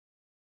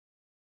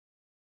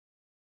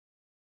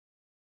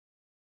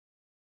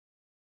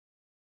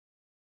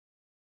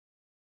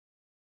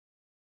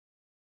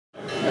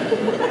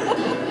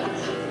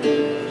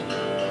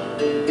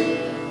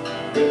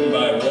Written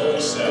by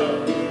Rowland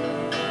Salley.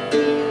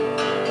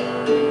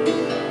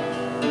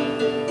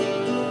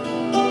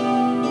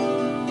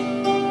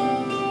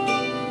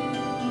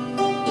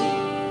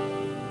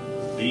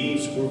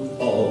 Leaves were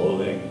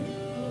falling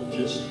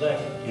just like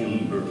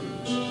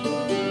embers,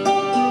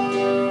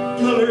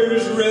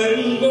 colors red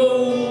and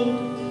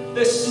gold,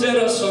 they set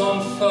us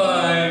on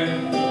fire,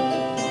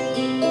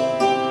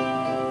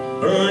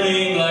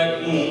 burning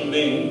like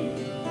moonbeams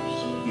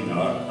in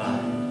our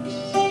eyes.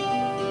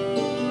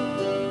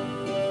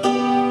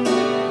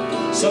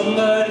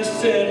 Somebody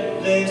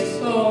said they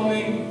saw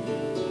me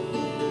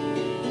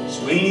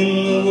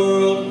swinging the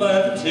world by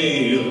the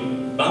tail,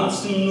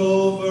 bouncing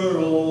over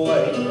a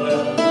white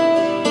cloud,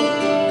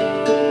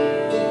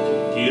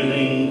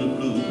 killing the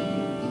blues.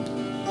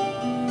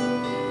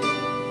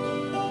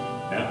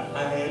 Now I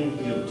am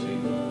guilty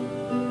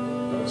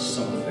of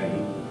something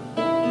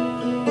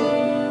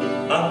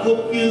I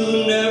hope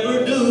you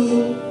never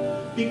do,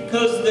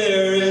 because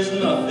there is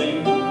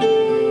nothing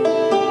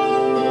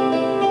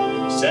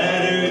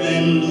sadder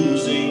than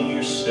losing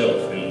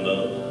yourself in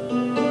love.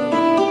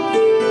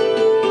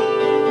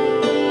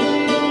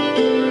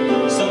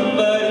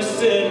 Somebody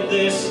said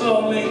they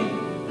saw me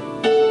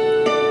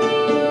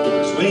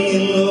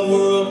swinging the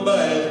world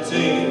by the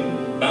tail,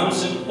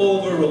 bouncing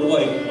over a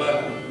white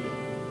cloud,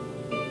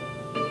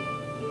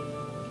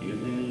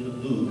 killing the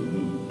blues.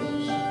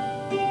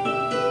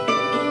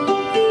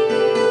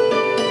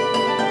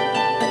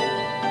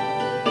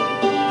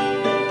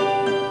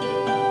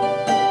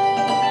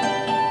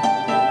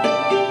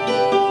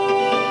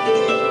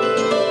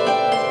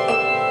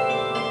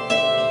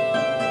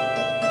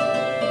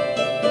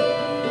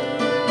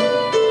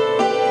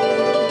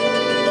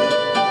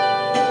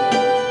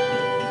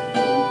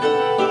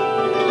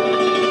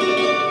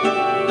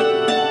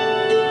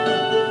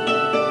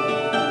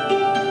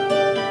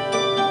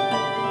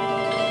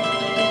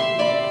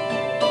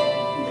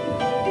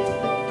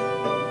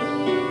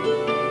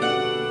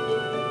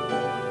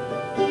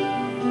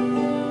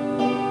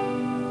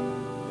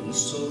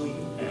 So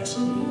you asked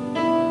me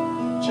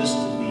just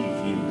to leave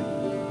you,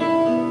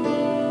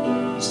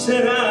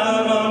 set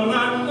out on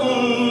my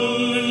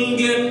own and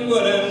get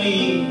what I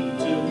need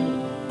to.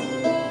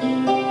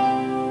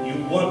 You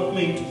want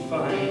me to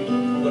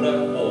find what I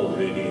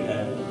already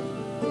have.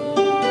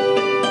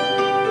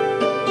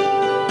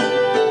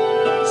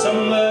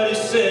 Somebody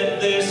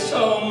said they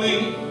saw me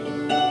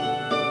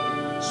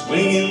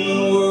swinging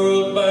the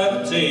world by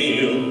the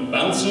tail,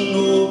 bouncing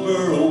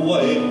over a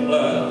white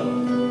cloud,